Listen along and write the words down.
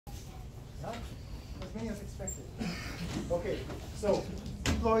huh? As many as expected. Okay, so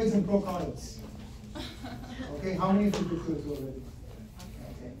diploids and prokaryotes. Okay, how many of you took those already?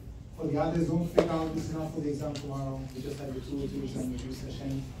 Okay. For the others, don't freak out. This is not for the exam tomorrow. We just had the 2 or 2 exam review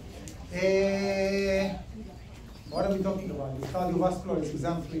session. What are we talking about? The cardiovascular is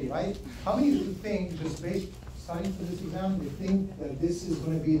exam 3, right? How many of you think, just based studying for this exam, you think that this is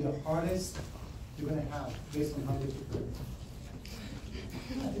going to be the hardest you're going to have based on how you prepare?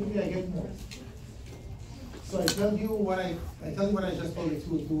 Maybe I get more. So I tell you what I just told the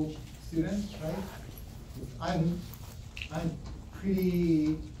 2 or 2 students, right? I'm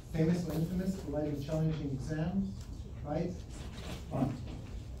pretty famous or infamous for writing challenging exams, right?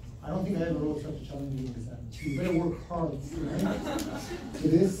 I don't think I ever wrote such a challenging exam. You better work hard, right? For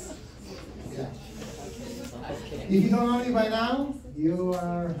this. Yeah. If you don't know me by now,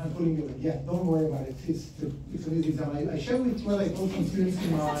 I'm putting you in. Yeah, don't worry about it. It's an easy exam. I share with you what I told some students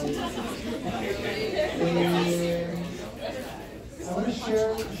in my. I want to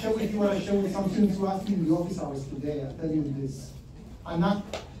share with you what I share with some students who asked me in the office hours today. I'll tell you this. I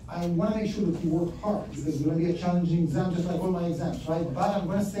want to make sure that you work hard because it's going to be a challenging exam, just like all my exams, right? But I'm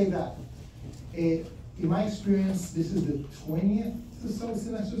going to say that. In my experience, this is the 20th or so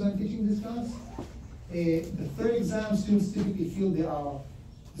semesters I'm teaching this class. The third exam, students typically feel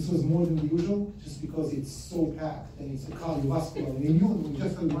this was more than the usual, just because it's so packed and it's a cardiovascular and immune. We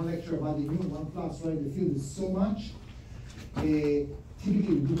just had one lecture about the immune, one class, right? They feel there's so much.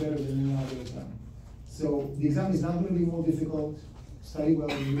 Typically, we do better than any other exam. So the exam is not going to be more difficult. Study well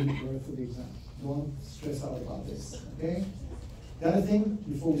and really prepare for the exam. Don't stress out about this, okay? The other thing,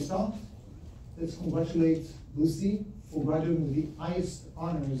 before we start, let's congratulate Lucy for graduating with the highest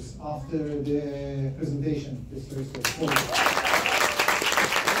honors after the presentation this Thursday.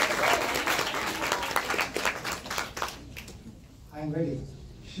 I'm ready.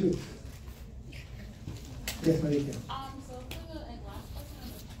 Shoot. Yes, Marika. So for the last question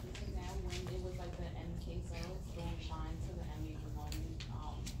of the exam, when it was like the NK cells don't bind to the MU1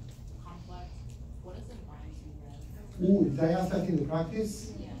 complex, what does it bind to then? Ooh, did I ask that in the practice?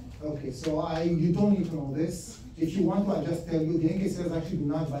 Yeah. Okay, so you don't need to know this. If you want to, I just tell you, the NK cells actually do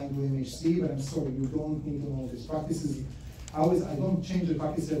not bind to MHC, but I'm sorry, you don't need to know this. Practice is, I don't change the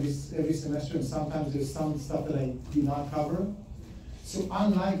practice every semester, and sometimes there's some stuff that I do not cover. So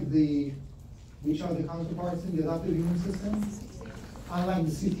unlike which are the counterparts in the adaptive immune system? Unlike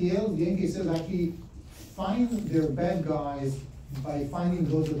the CTL, the NK cells actually find their bad guys by finding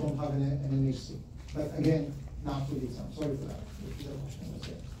those that don't have an MHC. But again, not for the exam. Sorry for that.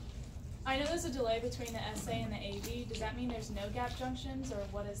 I know there's a delay between the SA and the AV. Does that mean there's no gap junctions, or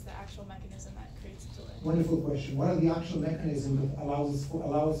what is the actual mechanism that creates a delay? Wonderful question. What are the actual mechanisms that allows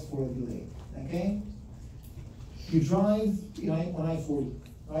for a delay? Okay? You drive on I-40,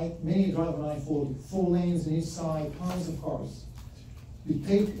 right? Many drive on I-40, 4 lanes on each side, tons of cars. You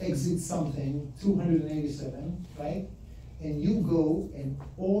take exit something, 287, right? And you go, and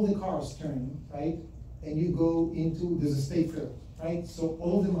all the cars turn, right? And you go into, there's a state fair, right? So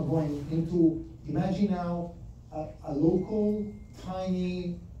all of them are going into, imagine now a local,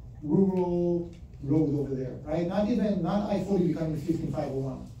 tiny, rural road over there, right? Not I-40 becoming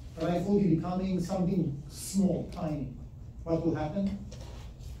 15501, but I-40 becoming something small, tiny. What will happen?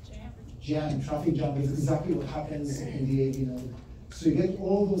 Jam, traffic jam is exactly what happens in the AV node. So you get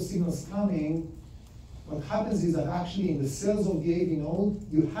all those signals coming. What happens is that actually in the cells of the AV node,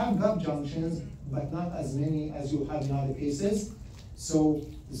 you have gap junctions, but not as many as you have in other cases. So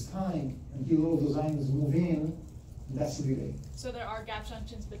it's time until all those ions move in, and that's the delay. So there are gap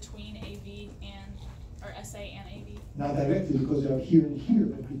junctions between AV or SA and AV? Not directly, because they are here and here,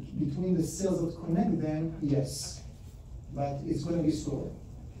 but between the cells that connect them, yes. But it's going to be slower.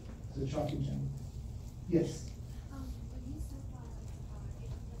 The traffic jam. Yes? When you said that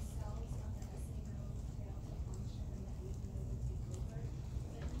if the cells of the SA node fail to function and the AV node would take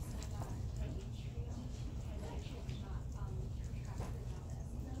over, then you said that the atrium and the atrium is not contracted without the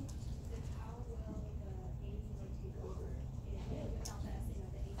SA node, then how will the AV node take over without the SA node, the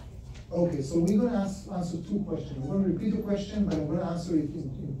atrium? Okay, so we're going to answer 2 questions. I'm going to repeat the question, but I'm going to answer it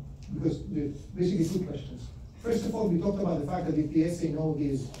because there's basically 2 questions. First of all, we talked about the fact that if the SA node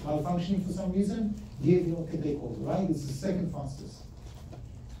is malfunctioning for some reason, the AV node can take over, right? It's the second fastest.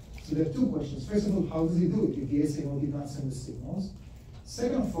 So there are 2 questions. First of all, how does it do it if the SA node did not send the signals?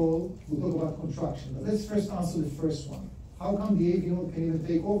 Second of all, we'll talk about contraction. But let's first answer the first one. How come the AV node can even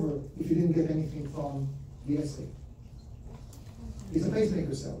take over if you didn't get anything from the SA? It's a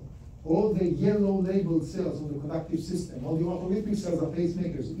pacemaker cell. All the yellow labeled cells on the conductive system, all the autorhythmic cells are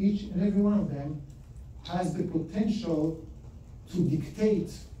pacemakers. Each and every one of them has the potential to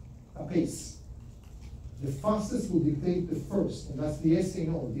dictate a pace. The fastest will dictate the first, and that's the SA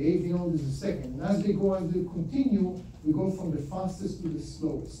node. The AV node is the second. And as they continue, we go from the fastest to the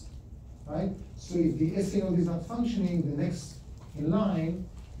slowest, right? So if the SA node is not functioning, the next in line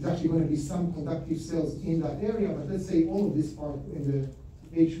is actually going to be some conductive cells in that area, but let's say all of this part in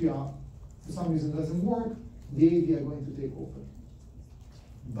the atria for some reason doesn't work, the AV are going to take over.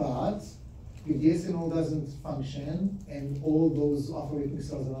 But if the SA node doesn't function and all those operating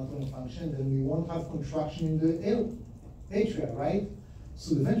cells are not going to function, then we won't have contraction in the atria, right?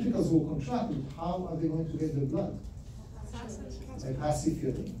 So the ventricles will contract, but how are they going to get the blood? By passive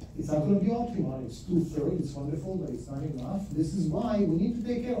filling. It's not going to be optimal. It's 2/3. It's wonderful, but it's not enough. This is why we need to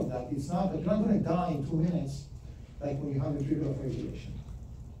take care of that. It's not that you're not going to die in 2 minutes, like when you have ventricular fibrillation.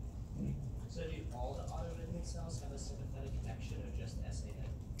 So do all the autorhythmic cells have a sympathetic connection, or just SAN?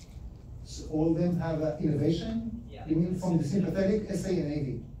 So all of them have innervation. Yeah. You mean from the sympathetic, SA and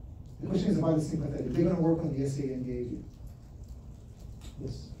AV? The question is about the sympathetic. They're going to work on the SA and the AV.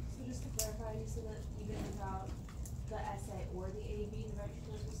 Yes. So just to clarify, you said that even without the SA or the AV, the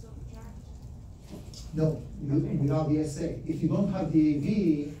ventricles will still contract? No, without the SA. If you don't have the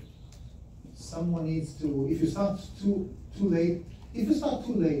AV, someone needs to, if you start too late, if you start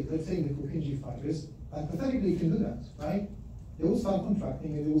too late, let's say in the Purkinje fibers, hypothetically you can do that, right? They will start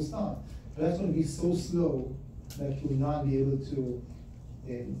contracting and they will start. But that's going to be so slow that you will not be able to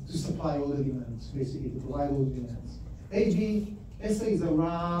supply all the demands, basically, to provide all the demands. AV, SA is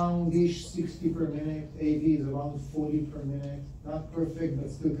around-ish 60 per minute, AV is around 40 per minute. Not perfect, but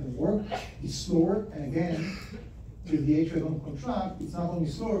still can work. It's slower, and again, if the atria don't contract, it's not only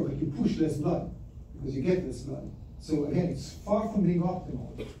slower, but you push less blood, because you get less blood. So again, it's far from being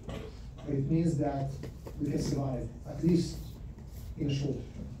optimal, but it means that we can survive, at least in the short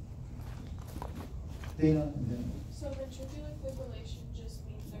term. Dana and then. So ventricular fibrillation just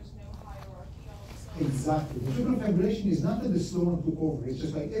means there's no hierarchy all of a sudden? Exactly. Ventricular fibrillation is not that the slow one took over. It's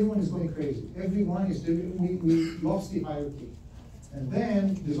just like everyone is going crazy. Everyone is doing, we lost the hierarchy. And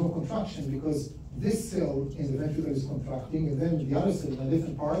then there's no contraction because this cell in the ventricle is contracting, and then the other cell in a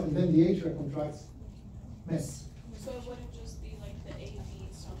different part, and then the atria contracts. Mess. So it wouldn't just be like the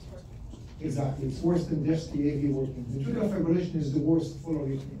AV stops working? Exactly. It's worse than just the AV working. Ventricular fibrillation is the worst full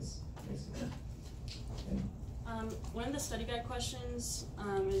arrhythmias, basically. Okay. One of the study guide questions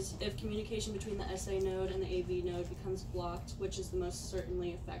is if communication between the SA node and the AV node becomes blocked, which is the most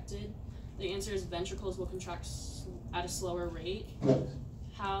certainly affected? The answer is ventricles will contract at a slower rate. Right.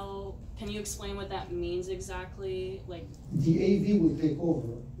 How, can you explain what that means exactly? Like, The AV will take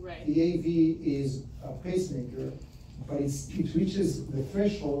over. right. The AV is a pacemaker, but it reaches the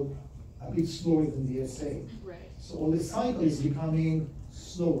threshold a bit slower than the SA. Right. So all the cycle is becoming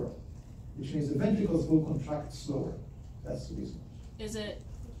slower, which means the ventricles will contract slower. That's the reason. Is it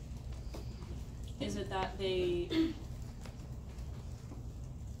that they,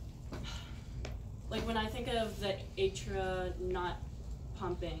 like when I think of the atria not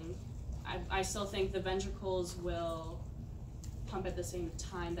pumping, I still think the ventricles will pump at the same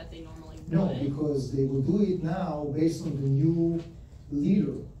time that they normally would. No, because they will do it now based on the new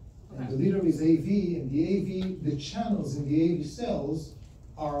leader. And the leader is AV, and the AV, the channels in the AV cells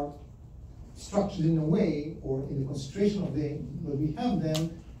are structured in a way, or in the concentration of that we have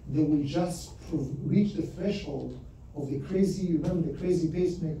them, they will just reach the threshold of the crazy, remember the crazy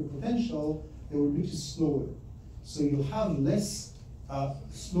pacemaker potential, they will reach it slower. So you'll have less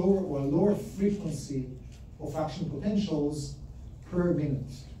slower or lower frequency of action potentials per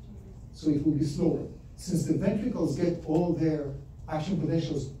minute. So it will be slower. Since the ventricles get all their action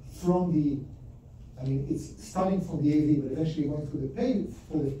potentials from the, I mean, it's starting from the AV, but eventually going through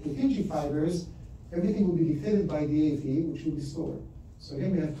for the Purkinje fibers, everything will be dictated by the AV, which will be slower. So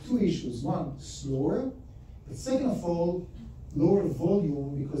again, we have two issues. One, slower, but second of all, lower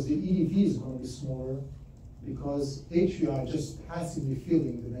volume because the EDV is going to be smaller because atria are just passively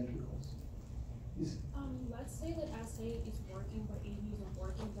filling the ventricles. Yes. Let's say that SA is working, but AV isn't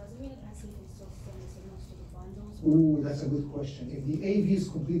working. Doesn't mean that SA can still send the signals to the bundles. Ooh, that's a good question. If the AV is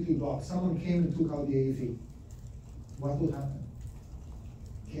completely blocked, someone came and took out the AV, what will happen?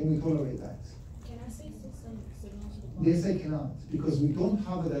 Can we tolerate that? Can SA still send signals to the bundles? Yes, I cannot, because we don't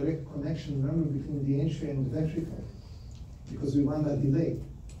have a direct connection, remember, between the atria and the ventricle, because we run that delay.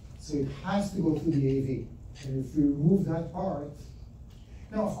 So it has to go through the AV. And if we remove that part,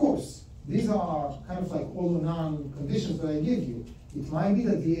 now of course, these are kind of like all or none conditions that I give you. It might be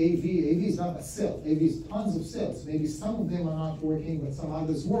that the AV is not a cell, AV is tons of cells. Maybe some of them are not working, but some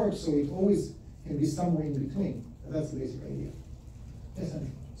others work, so it always can be somewhere in between. That's the basic idea. Yes, Andrew?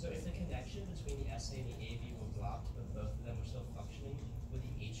 So if the connection between the SA and the AV were blocked, but both of them were still functioning, would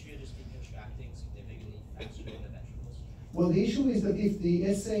the atria just Well, the issue is that if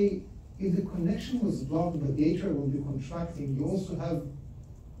the SA, if the connection was blocked but the atrial will be contracting, you also have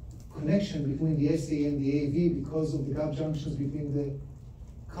connection between the SA and the AV because of the gap junctions between the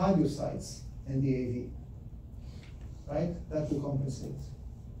cardiocytes and the AV. Right? That will compensate.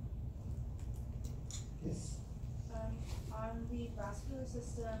 Yes. On the vascular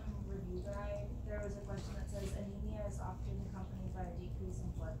system review guide, there was a question that says anemia is often accompanied by a decrease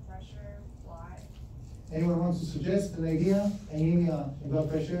in blood pressure. Why? Anyone wants to suggest an idea? Anemia and blood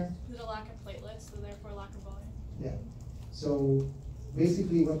pressure? Is it a lack of platelets, so therefore lack of volume? Yeah. So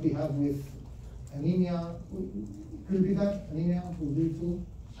basically what we have with anemia, could you repeat that? Anemia will lead to?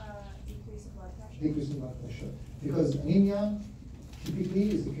 Decrease in blood pressure. Decrease in blood pressure. Because anemia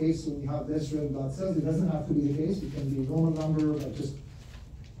typically is the case when you have less red blood cells. It doesn't have to be the case. It can be a normal number, but just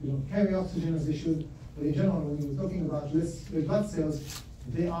you don't carry oxygen as they should. But in general, when you're talking about less red blood cells,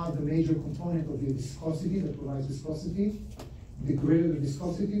 they are the major component of the viscosity that provides viscosity. The greater the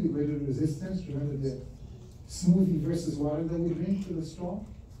viscosity, the greater the resistance. Remember the smoothie versus water that we drink with a straw.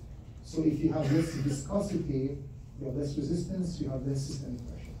 So if you have less viscosity, you have less resistance, you have less systemic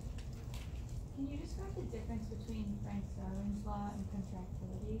pressure. Can you describe the difference between Frank Starling's law and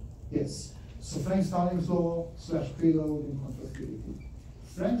contractility? Yes. So Frank Starling's law / preload and contractility.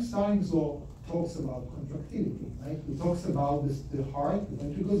 Frank Starling's law talks about contractility, right? He talks about this, the heart, the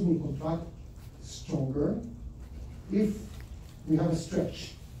ventricles will contract stronger if we have a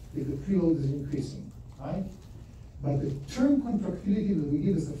stretch, if the preload is increasing, right? But the term contractility that we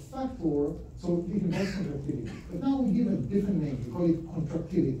give as a factor, so we can call it contractility. But now we give it a different name. We call it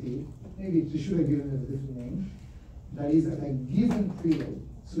contractility. Maybe we should have given it a different name. That is at a given preload.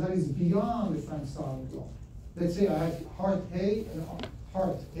 So that is beyond the Frank Starling law. Let's say I have heart A and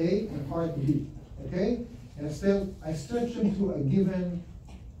heart B, okay? And I stretch them to a given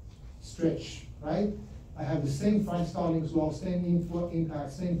stretch, right? I have the same Frank Starling's law, same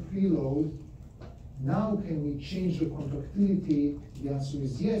impact, same preload. Now can we change the contractility? The answer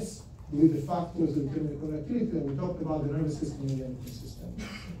is yes, with the factors that determine the contractility that we talked about, the nervous system and the endocrine system.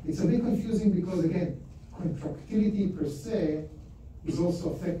 It's a bit confusing because again, contractility per se is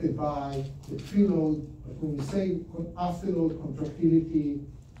also affected by the preload. But when we say afterload, contractility,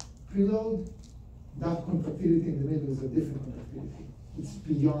 preload, that contractility in the middle is a different contractility. It's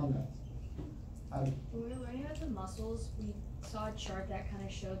beyond that. When we were learning about the muscles, we saw a chart that kind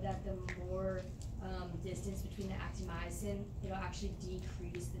of showed that the more distance between the actin-myosin, it'll actually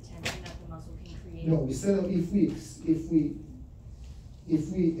decrease the tension that the muscle can create. No, we said that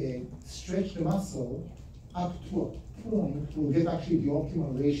if we stretch the muscle up to a point, we'll get actually the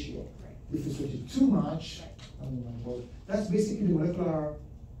optimal ratio. Right. If we stretch it too much, that's basically the molecular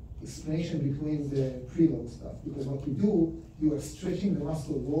explanation between the preload stuff. Because what you do, you are stretching the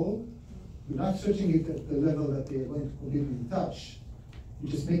muscle wall. You're not stretching it at the level that they are going to completely touch. You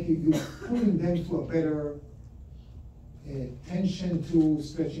just make it, you're pulling them to a better tension to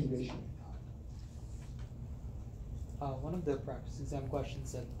stretching ratio. One of the practice exam questions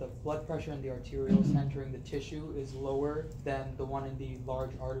said the blood pressure in the arterioles entering the tissue is lower than the one in the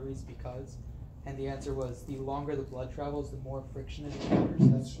large arteries because, and the answer was the longer the blood travels, the more friction it encounters.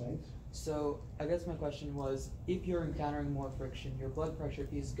 That's right. So I guess my question was, if you're encountering more friction, your blood pressure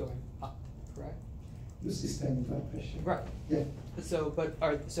is going up, correct? The systemic blood pressure. Right. Yeah. So,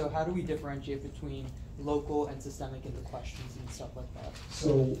 so how do we differentiate between local and systemic in the questions and stuff like that?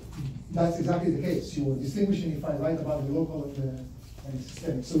 So that's exactly the case. You are distinguishing if I write about the local and the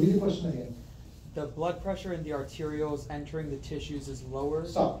systemic. So read the question again. The blood pressure in the arterioles entering the tissues is lower.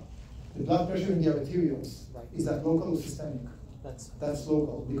 Stop. The blood pressure in the arterioles, Right. is that local or systemic? That's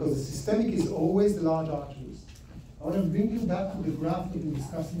local, because the systemic is always the large arteries. I want to bring you back to the graph that we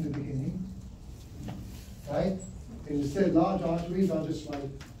discussed in the beginning, right? And we said large arteries are just like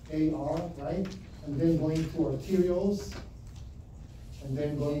AR, right? And then going to arterioles, and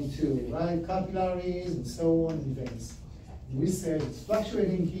then going to, right, capillaries, and so on, and veins. And we said it's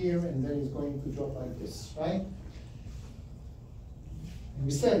fluctuating here, and then it's going to drop like this, right? And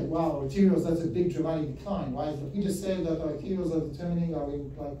we said, wow, arterioles, that's a big dramatic decline. Why? But we just said that arterioles are determining, are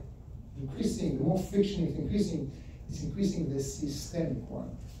like increasing, the more friction is increasing the systemic one.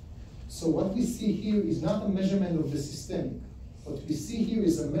 So what we see here is not a measurement of the systemic. What we see here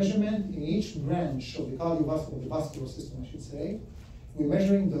is a measurement in each branch of the cardiovascular, the vascular system, I should say. We're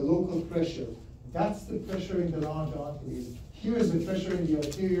measuring the local pressure. That's the pressure in the large arteries. Here is the pressure in the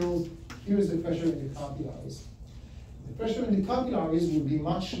arterioles. Here is the pressure in the capillaries. The pressure in the capillaries will be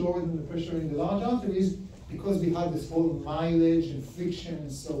much lower than the pressure in the large arteries because we have this whole mileage and friction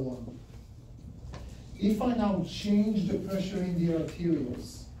and so on. If I now change the pressure in the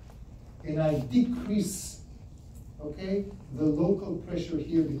arterioles and I decrease okay, the local pressure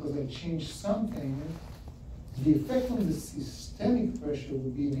here, because I changed something, the effect on the systemic pressure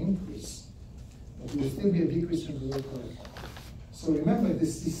will be an increase, but there will still be a decrease in the local. So remember, the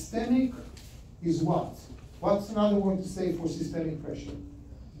systemic is what? What's another word to say for systemic pressure?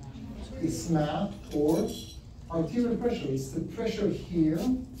 It's MAP or arterial pressure. It's the pressure here.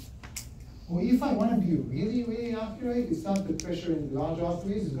 Well, if I want to be really, really accurate, it's not the pressure in the large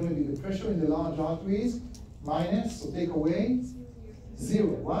arteries. It's going to be the pressure in the large arteries minus, so take away, 0.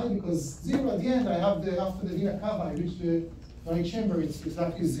 Why? Because 0 at the end, I have after the vena cava, I reach the right chamber, it's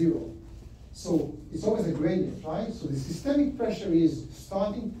exactly 0. So it's always a gradient, right? So the systemic pressure is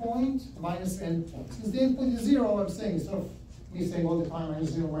starting point minus end point. Since the end point is 0, I'm saying, instead of me saying all the time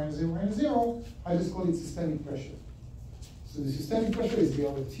minus 0, minus 0, minus 0, I just call it systemic pressure. So the systemic pressure is the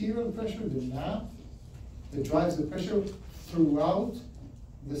arterial pressure, the MAP, that drives the pressure throughout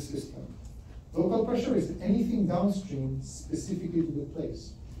the system. Local pressure is anything downstream specifically to the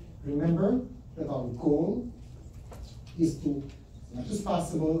place. Remember that our goal is to, as much as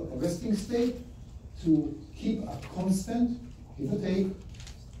possible, a resting state, to keep a constant, give or take,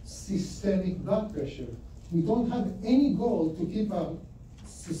 systemic blood pressure. We don't have any goal to keep a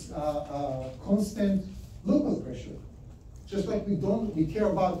constant local pressure. Just like we care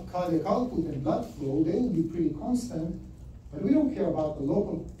about cardiac output and blood flow, they will be pretty constant, but we don't care about the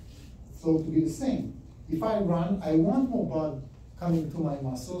local flow to be the same. If I run, I want more blood coming to my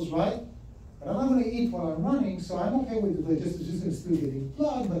muscles, right? But I'm not going to eat while I'm running, so I'm okay with the digestive system still getting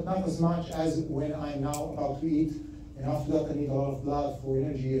blood, but not as much as when I'm now about to eat, and after that I need a lot of blood for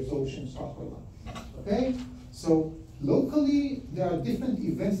energy absorption, stuff like that. Okay? So locally, there are different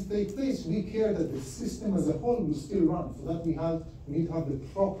events that take place. We care that the system as a whole will still run. For that, we need to have the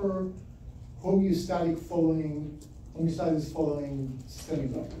proper homeostasis following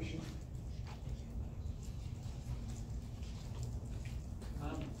systemic blood pressure.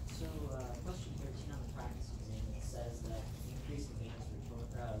 Question 13 on the practice exam, it says that the increase in venous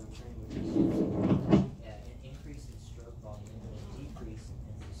return an increase in stroke volume and a decrease in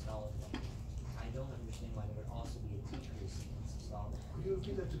systolic volume. I don't understand why there would also be a decrease in systolic volume. Could you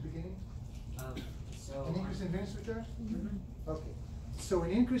repeat that to the beginning? An increase in venous return? Mm-hmm. Okay. So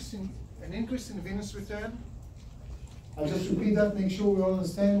an increase in venous return. I'll just repeat that, make sure we all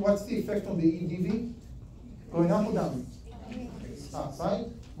understand. What's the effect on the EDV? Going up or down? Up, right?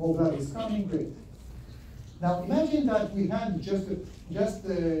 More blood is coming, great. Now imagine that we had just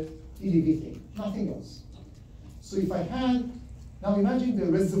the EDV thing, nothing else. So if I had, now imagine the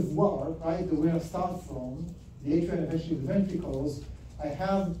reservoir, right, the where I start from, the atria and eventually the ventricles, I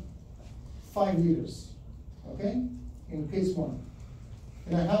have 5 liters, okay, in case 1.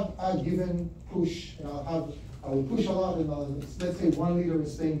 And I have a given push, and I will push a lot, and let's say 1 liter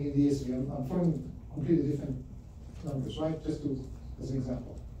is staying in the ESV. I'm throwing completely different numbers, right, just as an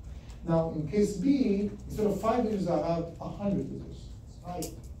example. Now, in case B, instead of 5 liters, I have 100 liters. Right?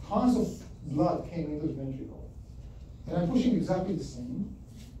 Tons of blood came into the ventricle. And I'm pushing exactly the same.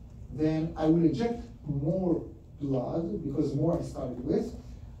 Then I will eject more blood, because more I started with.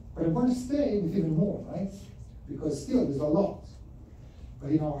 But I'm going to stay with even more, right? Because still, there's a lot. But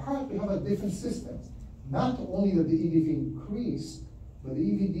in our heart, we have a different system. Not only that the EDV increased, but the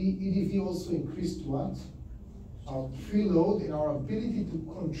EDV also increased what? Our preload and our ability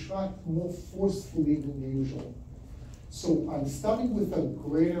to contract more forcefully than the usual. So I'm starting with a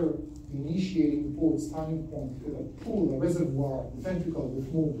greater initiating port, starting point, with a pool, a reservoir, the ventricle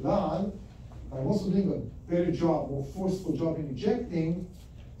with more blood. But I'm also doing a better job, more forceful job in ejecting.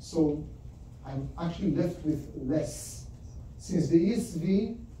 So I'm actually left with less. Since the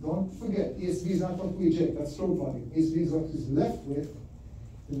ESV, don't forget, ESV is not what we eject, that's stroke volume. ESV is what is left with.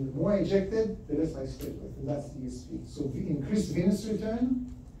 The more I ejected, the less I stayed with, and that's the ESV. So increased venous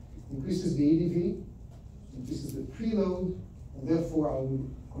return increases the EDV, increases the preload, and therefore I will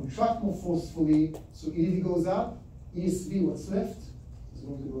contract more forcefully. So EDV goes up, ESV, what's left, is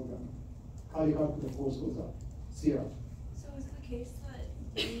going to go down. Cardiac output, of course, goes up. Sierra. So is the case that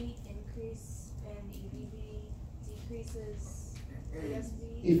any increase in EDV decreases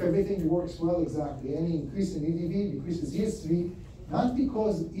ESV? If everything works well, exactly. Any increase in EDV decreases ESV, not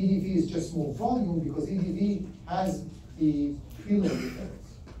because EDV is just more volume, because EDV has the preload effect.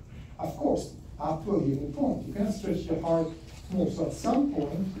 Of course, up to a given point. You cannot stretch the heart more. So at some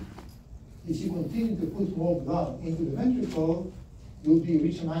point, if you continue to put more blood into the ventricle, you'll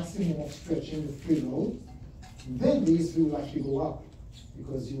reach a maximum of stretching the preload. And then the ESV will actually go up,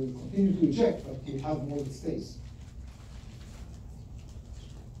 because you will continue to eject, but you have more that stays.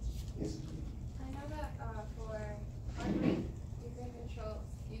 Yes? I know that for heart rate,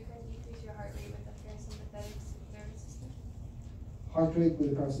 you can decrease your heart rate with the parasympathetic nervous heart rate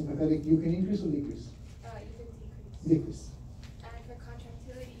with the parasympathetic, you can increase or decrease? You can decrease. Decrease. And for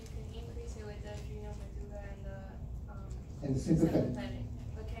contractility, you can increase it with the adrenal medulla And the sympathetic.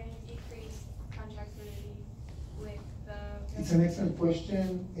 But can you decrease contractility with the? It's an excellent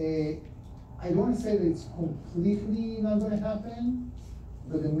question. I don't want to say that it's completely not going to happen,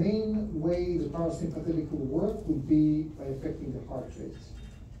 but the main way the parasympathetic will work would be by affecting the heart rate.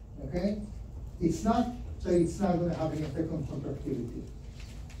 Okay? It's not that it's not going to have an effect on contractility.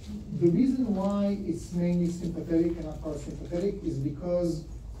 The reason why it's mainly sympathetic and not parasympathetic is because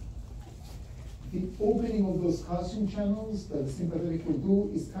the opening of those calcium channels that the sympathetic will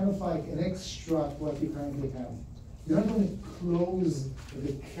do is kind of like an extra to what you currently have. You're not going to close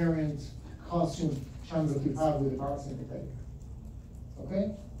the current calcium channels that you have with the parasympathetic.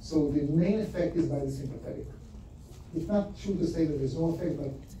 Okay? So the main effect is by the sympathetic. It's not true to say that there's no effect,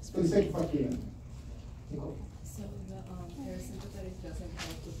 but for the sake of argument. Nicole. So the parasympathetic doesn't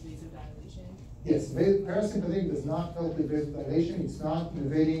help with vasodilation? Yes, parasympathetic does not help with vasodilation. It's not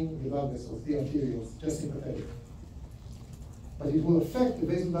innervating the blood vessels, the arterioles, just sympathetic. But it will affect the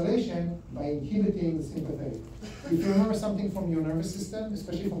vasodilation by inhibiting the sympathetic. If you remember something from your nervous system,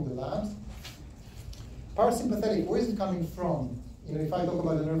 especially from the labs, parasympathetic, where is it coming from? You know, if I talk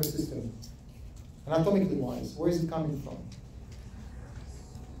about the nervous system, anatomically wise, where is it coming from?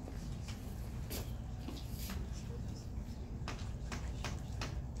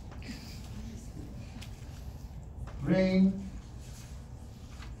 Brain,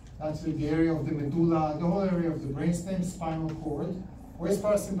 that's the area of the medulla, the whole area of the brainstem, spinal cord. Where's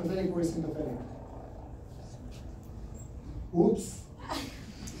parasympathetic, where's sympathetic? Oops.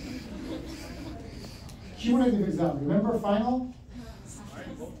 Cumulative exam, remember final?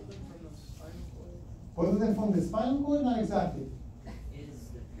 Both of them from the spinal cord? Not exactly.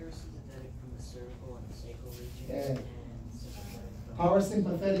 Is the parasympathetic from the cervical and the sacral region? Yeah. And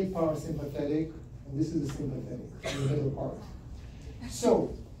sympathetic from Parasympathetic, and this is the sympathetic, in the middle part.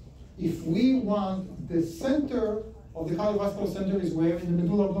 So, if we want the center of the cardiovascular center is where? In the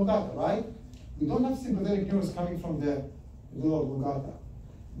medulla oblongata, right? We don't have sympathetic neurons coming from the medulla oblongata.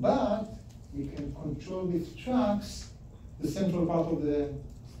 But we can control with tracks the central part of the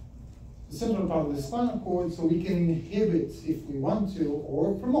spinal cord, so we can inhibit, if we want to,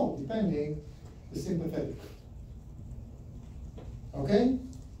 or promote, depending, the sympathetic. Okay?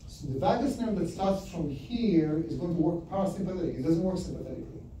 So the vagus nerve that starts from here is going to work parasympathetic. It doesn't work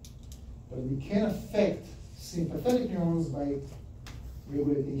sympathetically. But we can affect sympathetic neurons by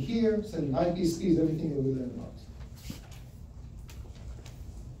regulating here, sending IPSPs, everything that we learned about.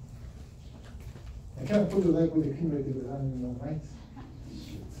 I cannot put it like with the cumulative, I don't know, right?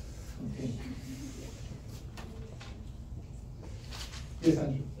 Okay. Yes,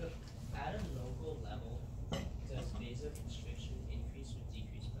 Andrew. At a local level, does vasoconstriction increase or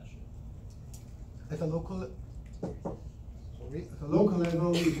decrease pressure? At a local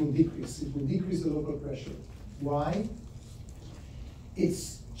level, it will decrease. It will decrease the local pressure. Why?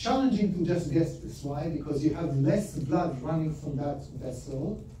 It's challenging to just guess this. Why? Because you have less blood running from that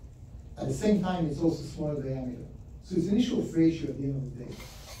vessel. At the same time, it's also smaller diameter. So it's an issue of ratio at the end of the day.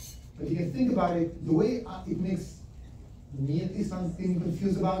 But you can think about it, the way it makes me at least not feeling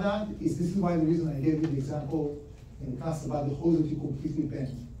confused about that is this is why the reason I gave you the example in the class about the hose that you completely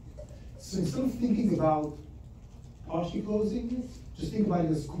bend. So instead of thinking about partially closing it, just think about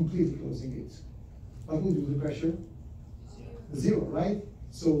it as completely closing it. What will do the pressure? Zero, right?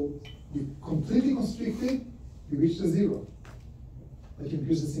 So you completely constrict it, you reach the zero. But you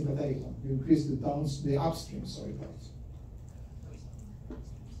increase the sympathetic one. You increase the upstream, sorry, parts.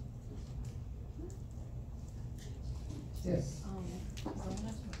 Yes. So I want to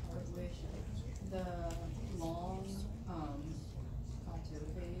ask a part with the long plateau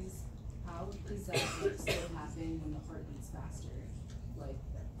phase. How does that still happen when the heart beats faster? Like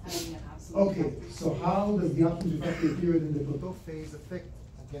having an absolute. Okay, so how does the absolute refractory period in the plateau phase affect,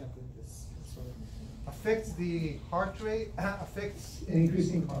 again, I'm doing this, sorry, affects the heart rate, affects an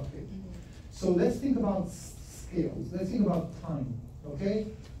increasing heart rate. So let's think about scales, let's think about time, okay?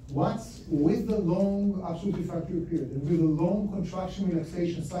 What's with the long absolute refractory period and with the long contraction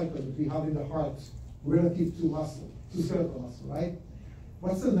relaxation cycle that we have in the heart relative to muscle, to skeletal muscle, right?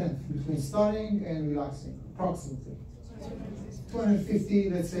 What's the length between starting and relaxing, approximately? 250,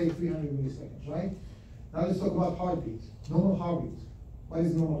 let's say 300 milliseconds, right? Now let's talk about heartbeat, normal heartbeat. What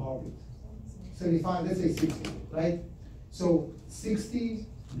is normal heartbeat? 75, let's say 60, right? So 60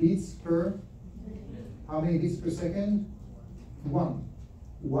 beats per, how many beats per second?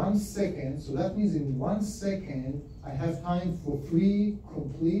 1 second, so that means in 1 second, I have time for 3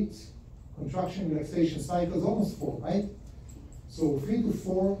 complete contraction relaxation cycles, almost 4, right? So 3 to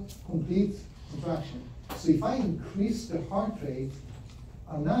 4 complete contraction. So if I increase the heart rate,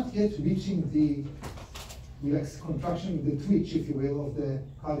 I'm not yet reaching the contraction, the twitch, if you will, of the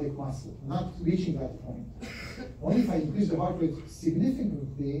cardiac muscle. I'm not reaching that point. Only if I increase the heart rate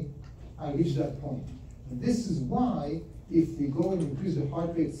significantly, I reach that point. And this is why, if we go and increase the heart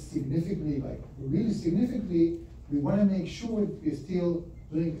rate significantly, like really significantly, we want to make sure we're still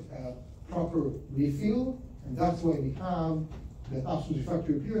doing a proper refill, and that's why we have that absolute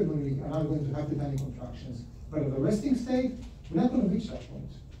refractory period when we are not going to have the tiny contractions. But at a resting state, we're not going to reach that point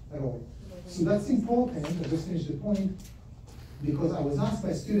at all. So that's important. I just finished the point because I was asked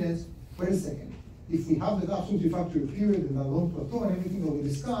by students, wait a second, if we have that absolute refractory period and a long plateau and everything that we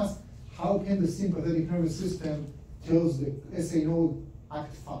discussed, how can the sympathetic nervous system tells the SA node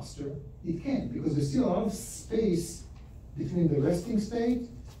act faster? It can, because there's still a lot of space between the resting state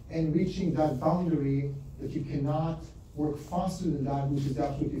and reaching that boundary that you cannot work faster than that, which is the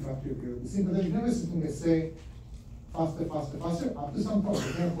absolute refractory period. The sympathetic nervous system can say faster, faster, faster, up to some point.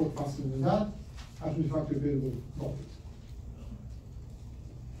 You can't work faster than that. Absolute refractory period will drop it.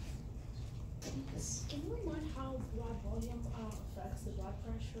 Yes. Can you remind how blood volume affects the blood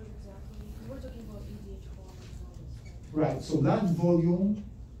pressure exactly? We're talking about EDH1 and all this. Right, so blood volume,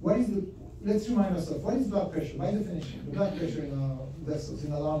 what is the, let's remind ourselves, what is blood pressure? By definition, the blood pressure in our vessels,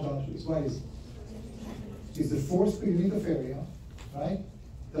 in our large arteries, what is it? It's the force per unit of area, right?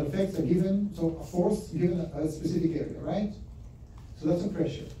 That affects a given, so a force given a specific area, right? So that's a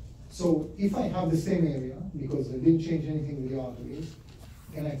pressure. So if I have the same area, because I didn't change anything with the arteries,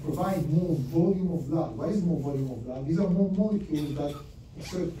 and I provide more volume of blood. What is more volume of blood? These are more molecules that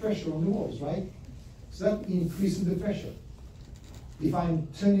exert pressure on the walls, right? So that increases the pressure. If I'm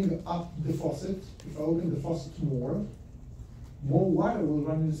turning up the faucet, if I open the faucet more water will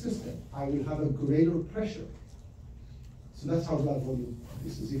run in the system. I will have a greater pressure. So that's how blood volume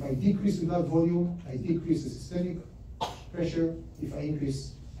increases. If I decrease the blood volume, I decrease the systemic pressure. If I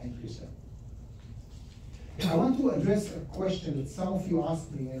increase that. I want to address a question that some of you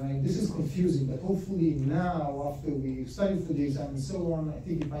asked me, and this is confusing, but hopefully now, after we studied for the exam and so on, I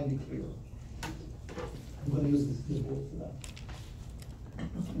think it might be clearer. I'm going to use this board for that.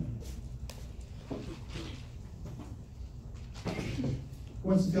 Who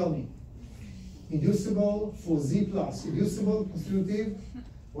wants to tell me? Inducible for Z plus. Inducible, constitutive,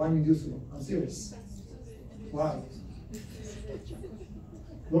 or uninducible? I'm serious. Why?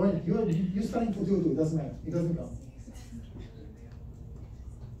 Lauren, you're studying for 202, it doesn't matter. It doesn't count.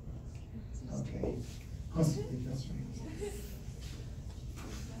 Okay. Constitutive, that's right.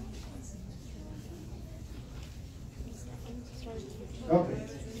 Okay.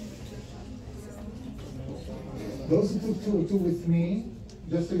 Those who took 202 with me,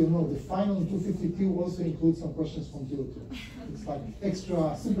 just so you know, the final 252 also includes some questions from 202. It's like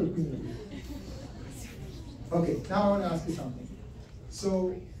extra super premium. Okay, now I want to ask you something.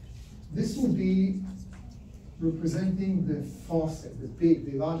 So this will be representing the faucet,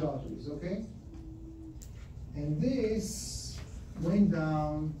 the large arteries, okay? And this going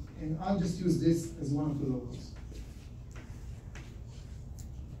down, and I'll just use this as one of the locals.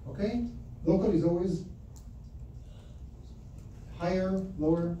 Okay? Local is always higher,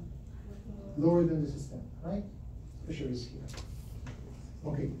 lower than the system, right? Pressure is here.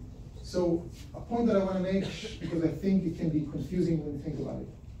 Okay, so a point that I want to make, because I think it can be confusing when you think about it.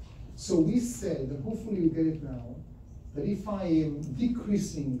 So we said, and hopefully you get it now, that if I am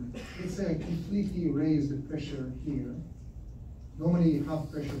decreasing, let's say I completely raise the pressure here, normally you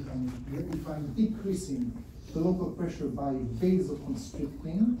have pressure coming here. If I'm decreasing the local pressure by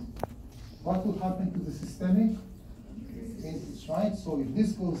vasoconstricting, what will happen to the systemic? Increase, right? So if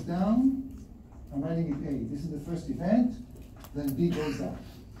this goes down, I'm writing it A. This is the first event, then B goes up.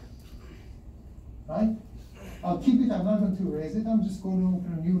 Right? I'll keep it, I'm not going to erase it, I'm just going to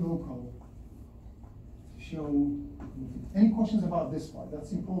open a new local. Show, any questions about this part?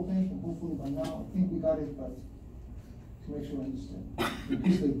 That's important, and hopefully by now, I think we got it, but to make sure I understand.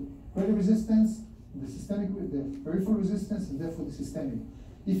 Increase the credit resistance, the systemic, the peripheral resistance, and therefore the systemic.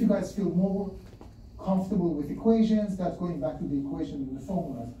 If you guys feel more comfortable with equations, that's going back to the equation and the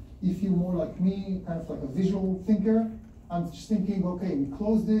formulas. If you're more like me, kind of like a visual thinker, I'm just thinking, okay, we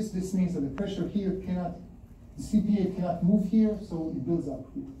close this, this means that the pressure here cannot, the CPA cannot move here, so it builds up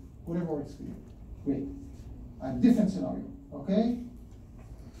here. Whatever works for you. Great. A different scenario, okay?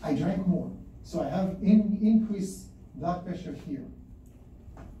 I drank more, so I have increased blood pressure here.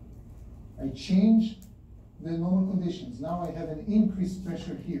 I change the normal conditions. Now I have an increased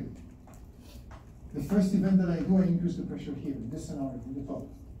pressure here. The first event that I do, I increase the pressure here, this scenario, in the top.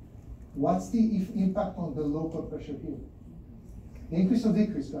 What's the impact on the local pressure here? Increase or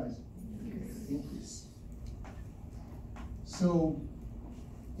decrease, guys? Increase. So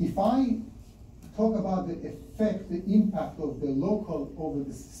if I talk about the effect, the impact of the local over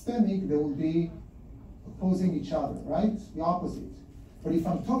the systemic, they will be opposing each other, right? The opposite. But if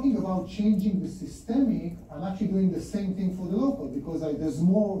I'm talking about changing the systemic, I'm actually doing the same thing for the local because there's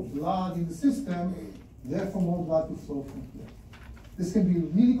more blood in the system, therefore more blood to flow from here. This can be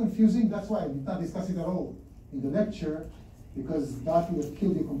really confusing. That's why I did not discuss it at all in the lecture, because that would have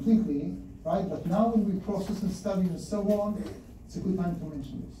killed you completely, right? But now when we process and study and so on, it's a good time to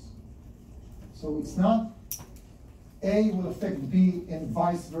mention this. So it's not A will affect B and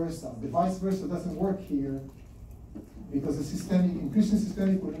vice versa. The vice versa doesn't work here because the systemic, increasing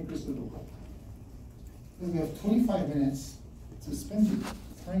systemic will increase the local. Then we have 25 minutes to spend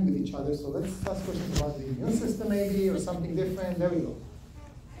time with each other. So let's ask questions about the immune system maybe or something different. There we go.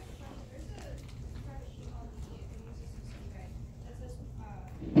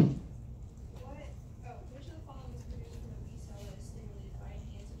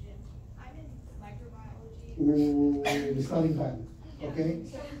 Ooh, the starting time. Okay.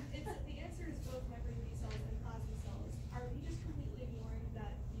 So the answer is both memory B cells and plasma cells. Are we just completely ignoring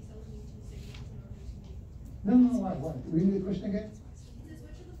that B cells need two signals in order to make? No, why? Read the question again. It says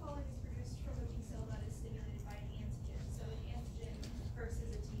which of the following is produced from a B cell that is stimulated by an antigen? So an antigen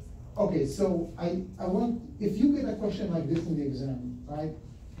versus a T cell. Okay, so I want, if you get a question like this in the exam, right?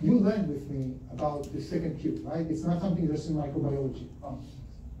 You learn with me about the second Q, right? It's not something that's in microbiology,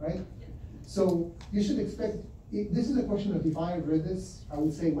 right? So you should expect, this is a question that if I had read this, I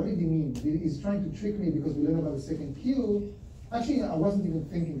would say, what did he mean? He's trying to trick me because we learned about the second Q. Actually, I wasn't even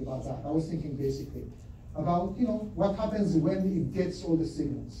thinking about that. I was thinking basically about, what happens when it gets all the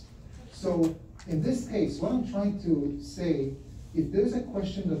signals. So in this case, what I'm trying to say, if there's a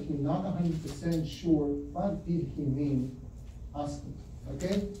question that you're not 100% sure, what did he mean? Ask me,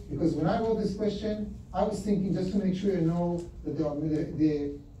 okay? Because when I wrote this question, I was thinking just to make sure you know that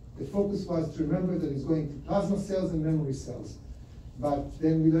the focus was to remember that it's going to plasma cells and memory cells. But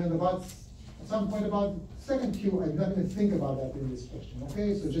then we learned about, at some point about second Q, I did not even think about that in this question,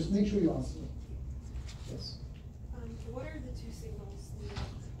 okay? So just make sure you answer. Yes? What are the two signals?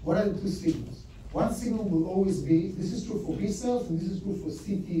 What are the two signals? One signal will always be, this is true for B cells and this is true for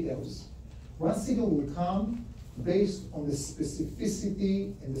CTLs. One signal will come based on the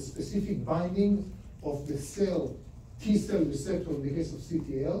specificity and the specific binding of the cell, T cell receptor in the case of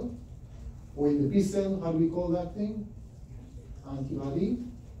CTL, or in the B cell, how do we call that thing? Antibody,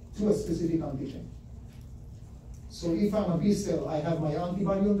 to a specific antigen. So if I'm a B cell, I have my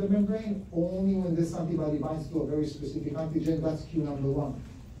antibody on the membrane, only when this antibody binds to a very specific antigen, that's Q number one.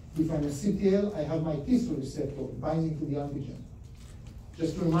 If I'm a CTL, I have my T cell receptor binding to the antigen.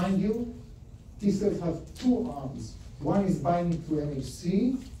 Just to remind you, T cells have two arms. One is binding to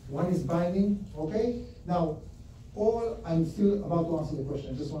MHC, one is binding, okay? Now, I'm still about to answer the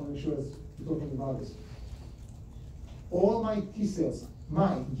question. I just want to make sure that we're talking about this. All my T cells,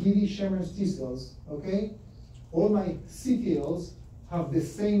 my Giddy Schemmer's T cells, okay? All my CTLs have the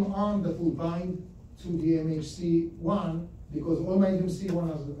same arm that will bind to the MHC1 because all my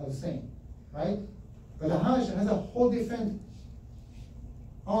MHC1 are the same, right? But the Hajj has a whole different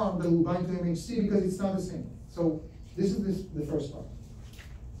arm that will bind to MHC because it's not the same. So this is the first part.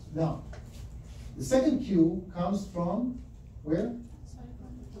 Now, the second Q comes from where?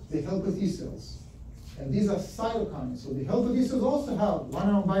 The helper T cells. And these are cytokines. So the helper T cells also have one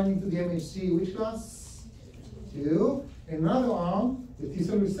arm binding to the MHC, which class? 2. Another arm, the T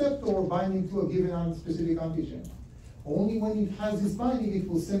cell receptor binding to a given specific antigen. Only when it has this binding, it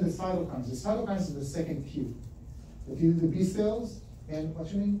will send the cytokines. The cytokines are the second Q. But these are the B cells, and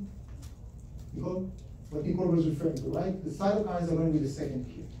what's your name? What Nicole was referring to, right? The cytokines are going to be the second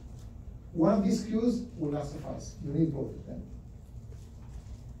Q. One of these Qs will not suffice. You need both of them.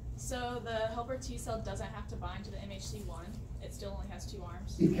 So the helper T cell doesn't have to bind to the MHC1. It still only has two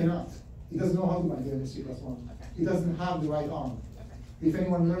arms. It cannot. It doesn't know how to bind to MHC+1. Okay. It doesn't have the right arm. Okay. If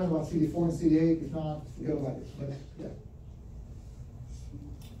anyone learned about CD4 and CD8, if not, forget about it. But yeah.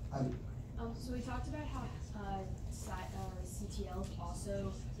 So we talked about how CTLs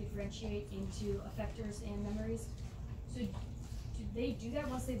also differentiate into effectors and memories. So do they do that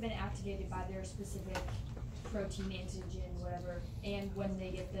once they've been activated by their specific protein, antigen, whatever, and when they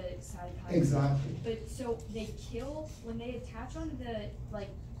get the cytokine? Exactly. But so they kill, when they attach onto the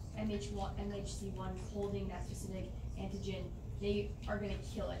MHC1 holding that specific antigen, they are going to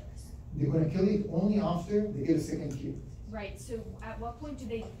kill it. They're going to kill it only after they get a second Q. Right, so at what point do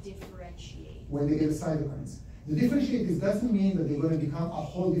they differentiate? When they get the cytokines. The differentiate doesn't mean that they're going to become a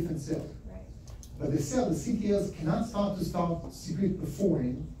whole different cell. Right. But the cell, the CTLs, cannot start secrete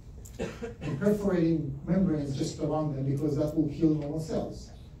perforin and perforating membranes just around them because that will kill normal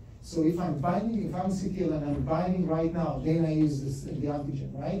cells. So if I'm CTL and I'm binding right now, then I use the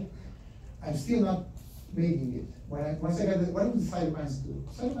antigen, right? I'm still not making it. Once I get what do the cytokines do?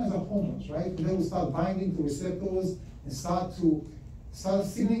 Cytokines are hormones, right? They will start binding to receptors and start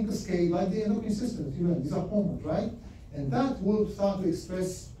signaling cascade like the endocrine system. These are hormones, right? And that will start to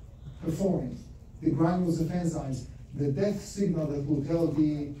express perforin, the granules of enzymes, the death signal that will tell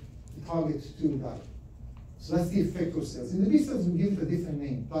the target to die. So that's the effector cells. In the B cells, we give it a different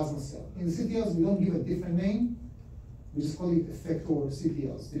name, plasma cell. In the CTLs, we don't give a different name. We just call it effector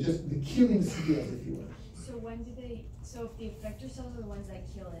CTLs. They're just the killing CTLs, if you will. So if the effector cells are the ones that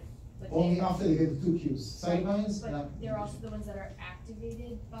kill it, but Only after they get the two cues, cytokines. but and they're also the ones that are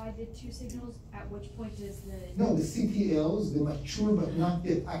activated by the two signals, at which point does the. No, the CTLs, the mature but not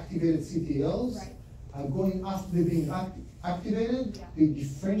yet activated CTLs, Right. are going after they're being activated, Yeah. they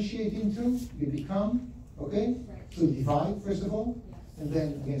differentiate into, they become, okay? Right. So divide, first of all, Yes. and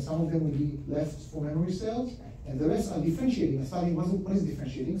then again, some of them will be left for memory cells, Right. and the rest are differentiating, and starting, what is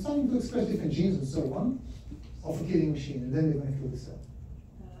differentiating? Starting to express different genes and so on, of a killing machine, and then they're gonna kill the cell.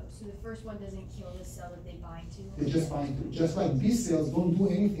 So the first one doesn't kill the cell that they bind to? They just bind to, just like B cells don't do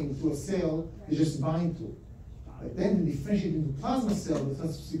anything to a cell, they just bind to. But then they differentiate into plasma cell that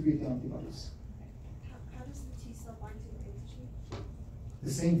starts to secrete the antibodies. How does the T cell bind to the antigen? The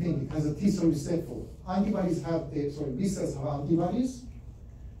same thing, it has a T cell receptor. Antibodies have, B cells have antibodies.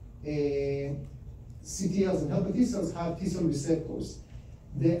 CTLs and helper T cells have T cell receptors.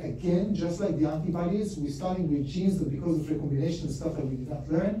 They, again, just like the antibodies, we're starting with genes that because of recombination and stuff that we did not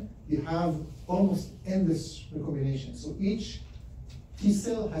learn, you have almost endless recombination. So each T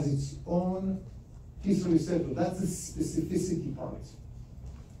cell has its own T cell receptor. That's the specificity part.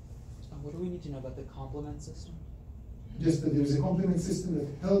 What do we need to know about the complement system? Just that there's a complement system that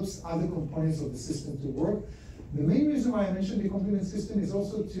helps other components of the system to work. The main reason why I mentioned the complement system is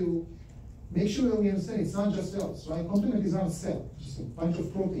also to make sure that we understand it's not just cells, right? Complement is not a cell, it's just a bunch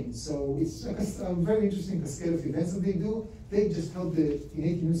of proteins. So it's like a very interesting cascade of events that they do. They just help the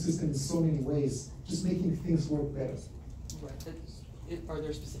innate immune system in so many ways, just making things work better. Right. Are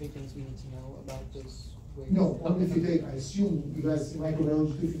there specific things we need to know about those ways? No, only if you take, I assume you guys in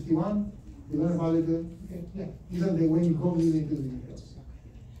microbiology 251, you learn about it, okay, yeah. These are the when you go really into the details.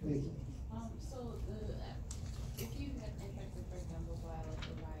 Thank you. So if you get infected, for example, by like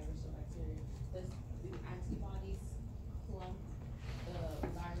a virus or bacteria, does the antibodies clump the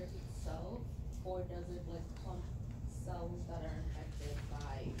virus itself, or does it like clump cells that are infected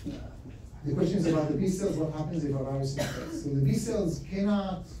by The question is about the B cells, what happens if a virus infects? So the B cells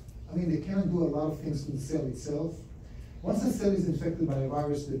cannot, they cannot do a lot of things to the cell itself. Once the cell is infected by a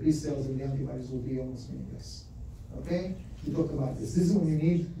virus, the B cells and the antibodies will be almost meaningless. Okay? We talked about this. This is when you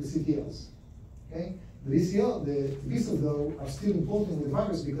need the CTLs. Okay? The B cells though are still important with the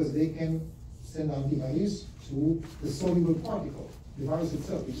virus because they can send antibodies to the soluble particle, the virus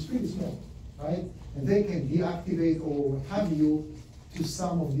itself, which is pretty small, right? And they can deactivate or what have you to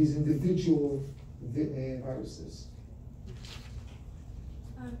some of these individual viruses.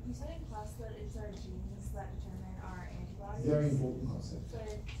 You said in class that it's our genes that determine our antibodies. Very important concept.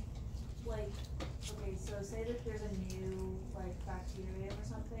 But, like, okay, so say that there's a new, like, bacterium or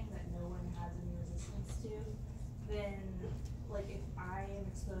something that no one has any resistance to, then, like, if I am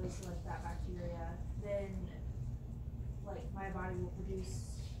exposed to, like, that bacteria, then, like, my body will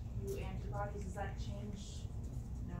produce new antibodies. Does that change